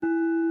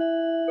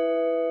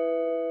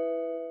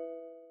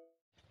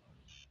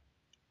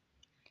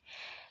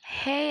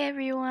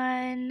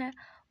everyone.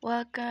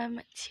 Welcome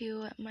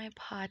to my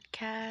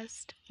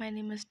podcast. My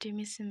name is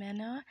tumi,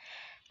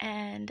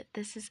 and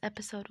this is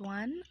episode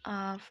 1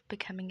 of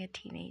Becoming a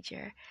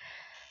Teenager.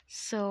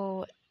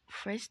 So,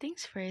 first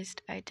things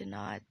first, I did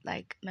not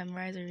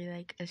memorize or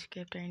read a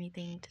script or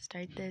anything to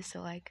start this.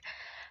 So,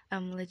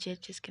 I'm legit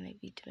just gonna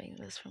be doing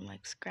this from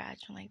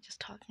scratch and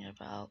just talking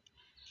about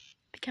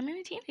becoming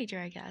a teenager,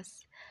 I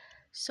guess.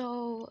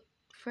 So,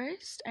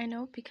 first, I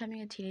know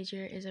becoming a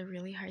teenager is a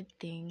really hard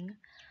thing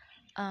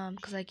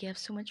because you have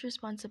so much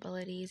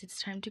responsibilities.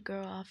 It's time to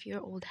grow off your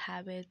old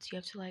habits. You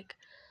have to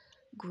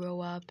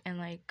grow up,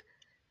 and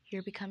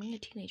you're becoming a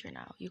teenager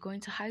now. You're going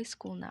to high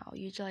school now.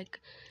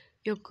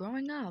 You're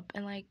growing up,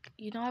 and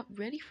you're not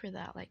ready for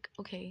that.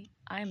 Okay,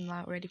 I'm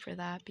not ready for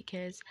that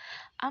because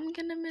I'm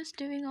gonna miss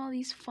doing all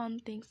these fun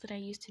things that I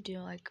used to do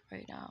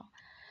right now.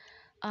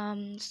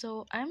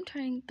 So I'm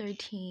turning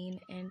 13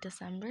 in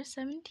December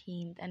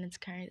 17th, and it's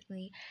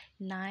currently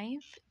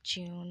 9th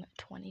June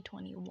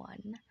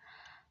 2021.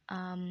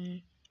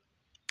 um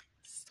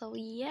So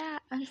yeah,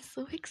 I'm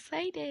so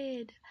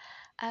excited.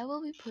 I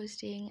will be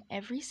posting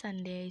every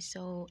Sunday,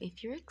 so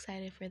if you're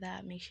excited for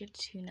that, make sure to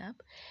tune up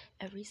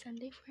every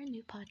Sunday for a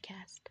new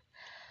podcast.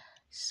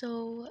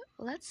 So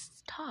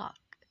let's talk.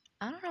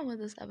 I don't know what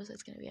this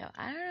episode's gonna be about.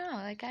 I don't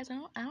know. Guys,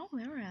 I don't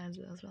memorize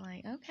this.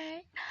 But okay.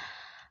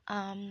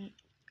 Um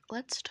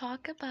let's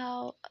talk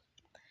about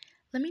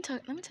let me tell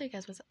you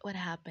guys what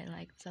happened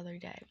this other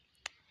day,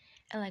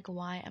 and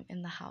why I'm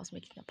in the house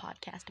making a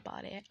podcast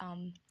about it.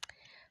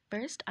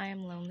 First, I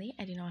am lonely.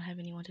 I do not have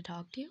anyone to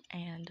talk to,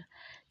 and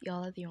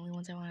y'all are the only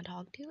ones I want to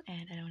talk to,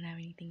 and I don't have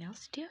anything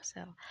else to do,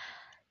 so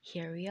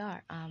here we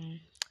are.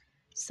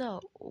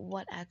 So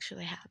what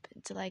actually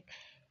happened? So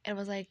it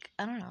was I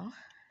don't know,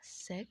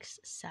 6,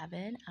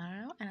 7, I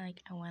don't know, and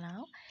I went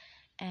out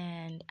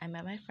and I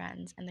met my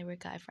friends, and they were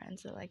guy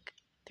friends, so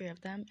three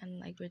of them,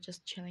 and we're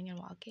just chilling and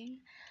walking.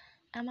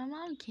 And my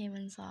mom came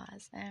and saw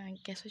us,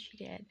 and guess what she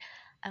did?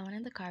 I went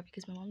in the car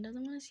because my mom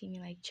doesn't want to see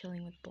me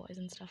chilling with boys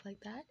and stuff like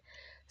that.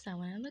 So I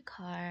went in the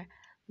car,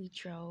 we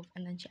drove,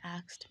 and then she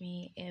asked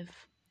me if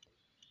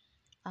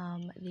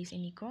there's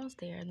any girls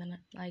there. And then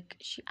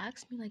she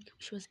asked me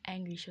she was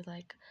angry. She was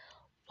like,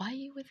 "Why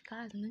are you with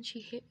guys?" And then she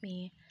hit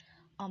me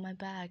on my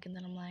back, and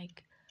then I'm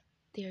like,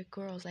 "They're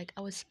girls."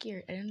 I was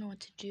scared. I didn't know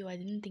what to do. I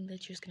didn't think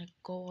that she was gonna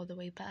go all the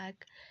way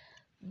back,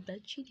 but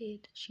she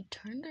did. She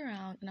turned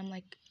around, and I'm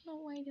like, "No,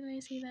 why did I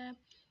say that?"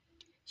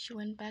 She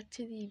went back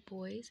to the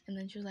boys, and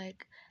then she was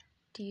like,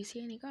 "Do you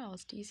see any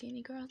girls? Do you see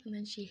any girls?" And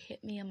then she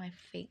hit me on my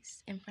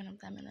face in front of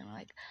them, and then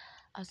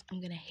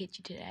I'm gonna hit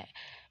you today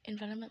in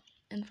front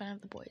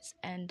of the boys.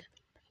 And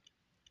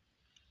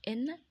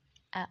in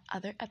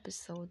other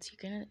episodes,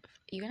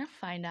 you're gonna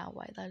find out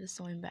why that is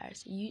so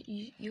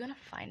embarrassing. You're gonna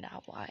find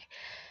out why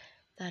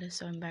that is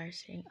so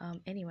embarrassing.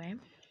 Anyway,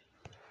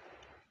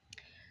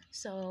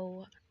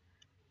 so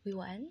we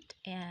went,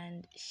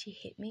 and she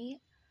hit me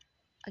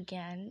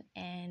again,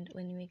 and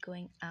when we were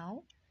going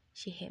out,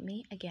 she hit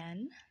me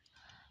again.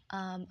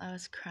 I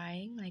was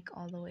crying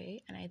all the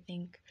way, and I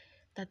think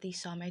that they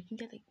saw me. I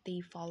think that they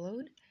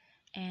followed,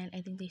 and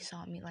I think they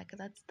saw me.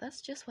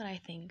 That's just what I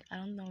think. I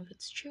don't know if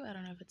it's true. I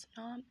don't know if it's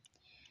not,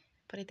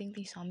 but I think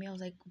they saw me. I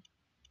was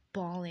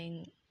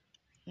bawling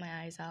my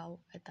eyes out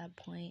at that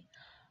point.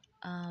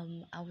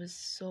 I was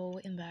so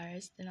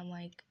embarrassed, and I'm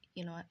like,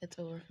 you know what? It's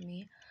over for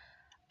me.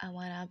 I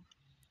went up.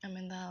 I'm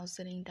in the house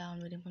sitting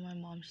down waiting for my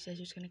mom. She said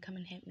she was gonna come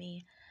and hit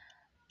me.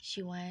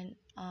 She went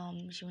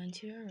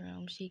to her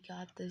room. She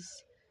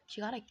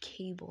got a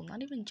cable,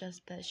 not even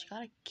just that, she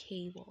got a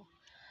cable.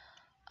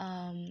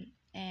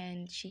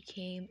 And she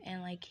came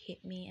and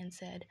hit me and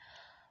said,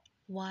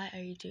 "Why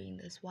are you doing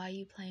this? Why are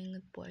you playing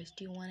with boys?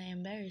 Do you want to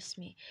embarrass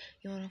me?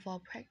 You want to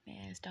fall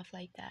pregnant?" and stuff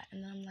like that.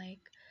 And then I'm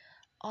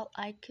all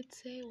I could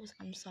say was,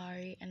 "I'm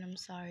sorry," and "I'm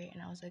sorry,"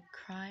 and I was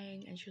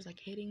crying, and she was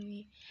hitting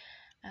me,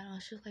 and I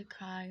was just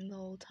crying the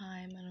whole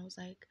time, and it was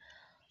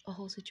a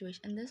whole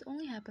situation. And this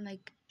only happened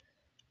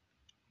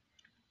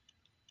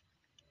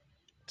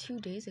 2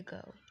 days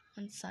ago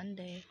on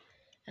Sunday,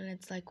 and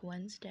it's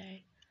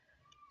Wednesday.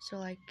 So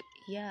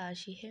yeah,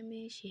 she hit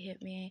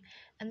me,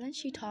 and then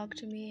she talked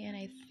to me, and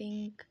I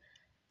think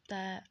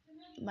that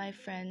my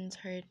friends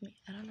heard me.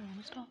 I don't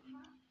know, stop.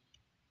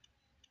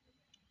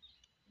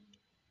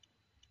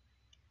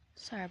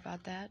 Sorry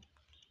about that.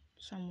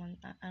 I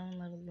don't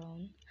live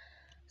alone.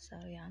 So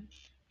yeah.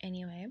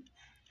 Anyway,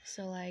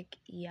 so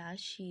yeah,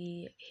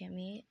 she hit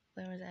me.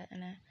 Where was that?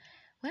 And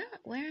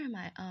where am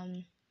I?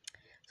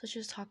 So she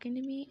was talking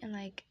to me, and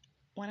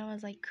when I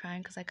was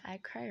crying, because I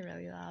cry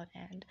really loud,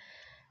 and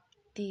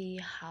the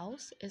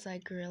house is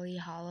really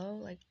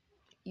hollow.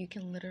 You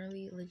can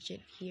literally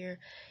legit hear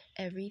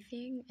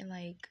everything,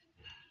 and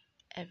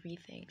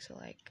everything. So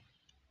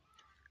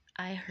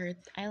I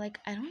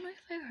don't know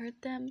if I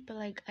heard them, but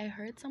I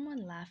heard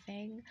someone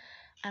laughing.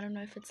 I don't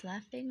know if it's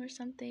laughing or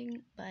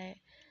something, but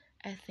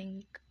I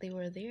think they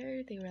were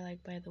there. They were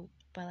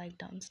by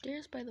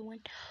downstairs by the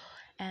window,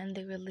 and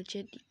they were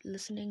legit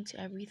listening to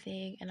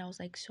everything, and I was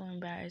so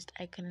embarrassed.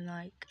 I couldn't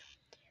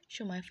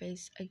show my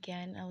face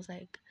again. I was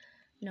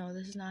no,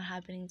 this is not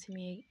happening to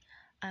me.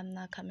 I'm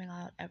not coming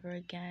out ever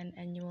again,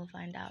 and you will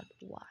find out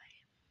why.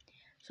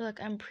 So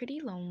like I'm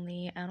pretty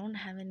lonely. I don't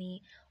have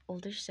any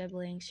older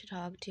siblings to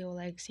talk to, or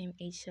like same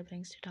age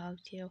siblings to talk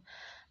to.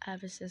 I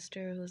have a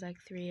sister who's like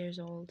 3 years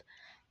old,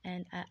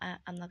 and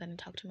I'm not gonna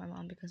talk to my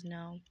mom because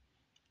no,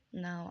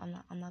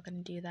 I'm not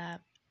gonna do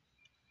that.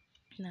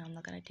 No, I'm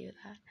not gonna do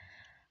that.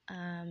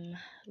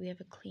 We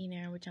have a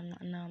cleaner, which I'm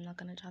not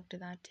gonna talk to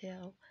that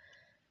too.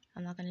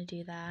 I'm not gonna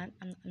do that.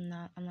 I'm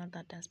not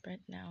that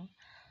desperate, no.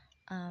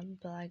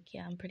 But like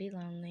yeah, I'm pretty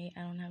lonely.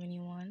 I don't have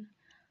anyone.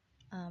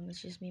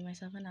 It's just me,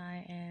 myself, and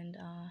I, and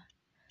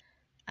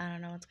I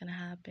don't know what's gonna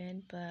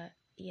happen, but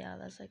yeah,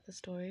 that's like the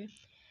story.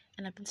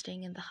 And I've been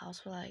staying in the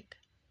house for like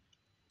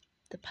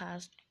the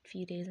past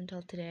few days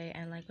until today,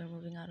 and like we're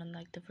moving out on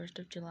like the 1st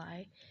of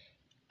July,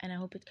 and I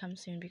hope it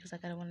comes soon because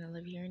like I don't want to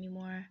live here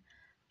anymore.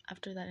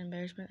 After that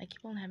embarrassment, I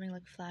keep on having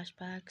like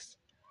flashbacks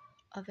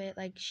of it,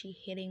 like she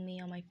hitting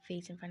me on my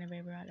face in front of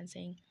everyone and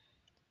saying,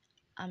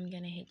 "I'm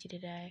gonna hit you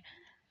today,"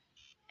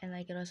 and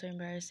like it was so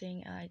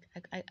embarrassing. And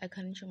like I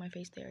couldn't show my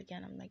face there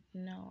again. I'm like,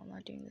 no, I'm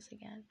not doing this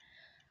again.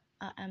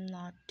 I'm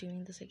not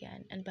doing this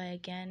again. And by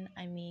again,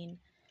 I mean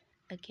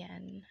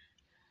again.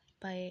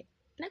 By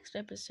next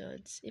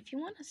episodes, if you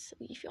want to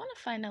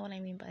find out what I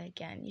mean by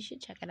again, you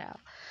should check it out.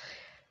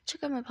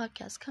 Check out my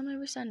podcast. Come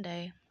every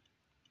Sunday.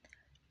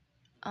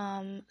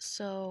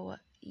 So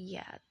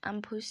yeah,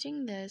 I'm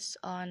posting this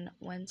on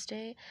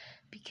Wednesday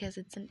because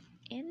it's an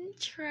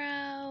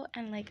intro,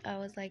 and like I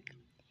was like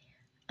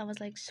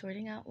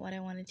sorting out what I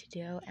wanted to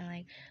do, and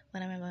like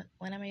when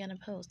am I gonna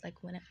post? Like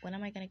when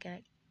am I gonna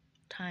get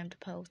time to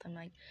post? I'm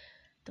like,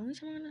 the only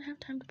time I'm gonna have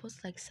time to post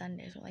is like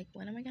Sundays. So like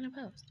when am I gonna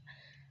post?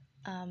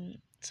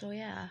 So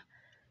yeah.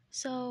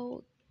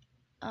 So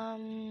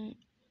um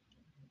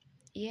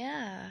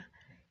yeah,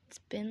 it's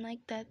been like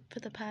that for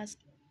the past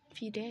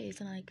few days,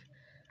 and like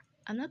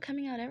I'm not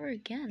coming out ever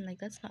again. Like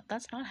that's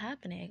not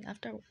happening.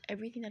 After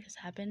everything that has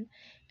happened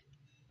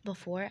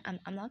before,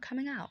 I'm not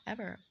coming out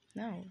ever.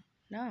 No.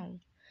 No.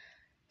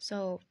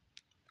 So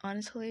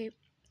honestly,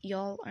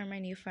 y'all are my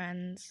new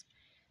friends.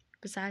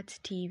 Besides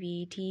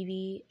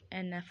TV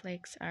and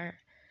Netflix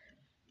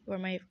were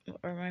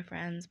my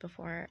friends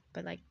before,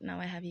 but like now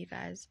I have you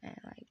guys, and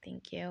like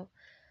thank you.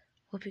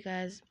 Hope you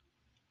guys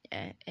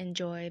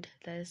enjoyed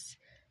this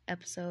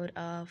episode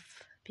of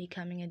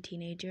becoming a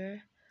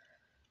teenager,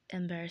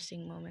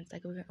 embarrassing moments.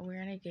 Like we're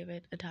gonna give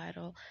it a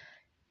title,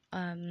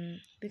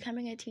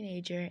 becoming a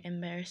teenager,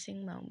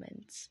 embarrassing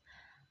moments.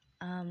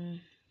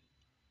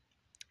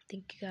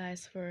 Thank you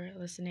guys for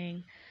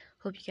listening.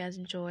 Hope you guys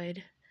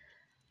enjoyed.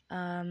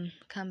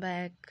 Come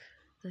back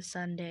this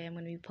Sunday. I'm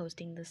gonna be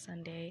posting this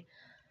Sunday.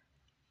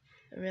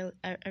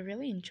 I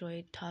really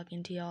enjoyed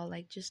talking to y'all,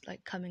 like just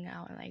like coming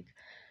out and like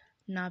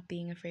not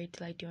being afraid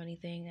to like do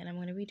anything, and I'm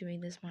gonna be doing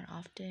this more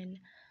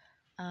often.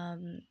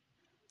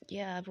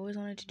 Yeah, I've always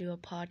wanted to do a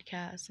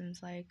podcast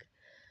since like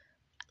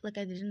I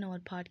didn't know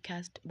what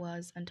podcast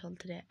was until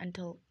today,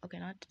 until okay,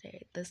 not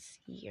today, this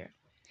year.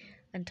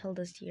 Until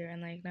this year,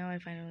 and like now I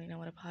finally know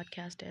what a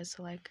podcast is,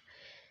 so like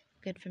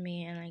good for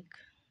me, and like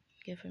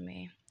good for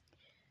me.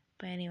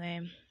 But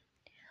anyway,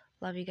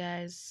 love you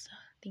guys.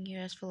 Thank you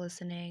guys for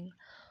listening.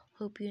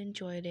 Hope you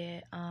enjoyed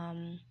it.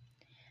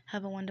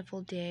 Have a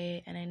wonderful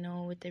day, and I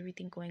know with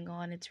everything going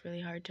on it's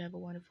really hard to have a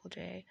wonderful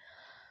day,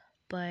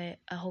 but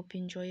I hope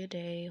you enjoy your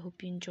day.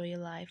 Hope you enjoy your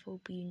life.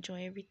 Hope you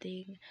enjoy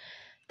everything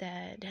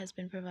that has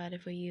been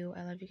provided for you.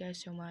 I love you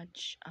guys so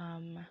much.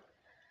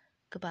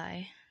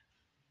 Goodbye.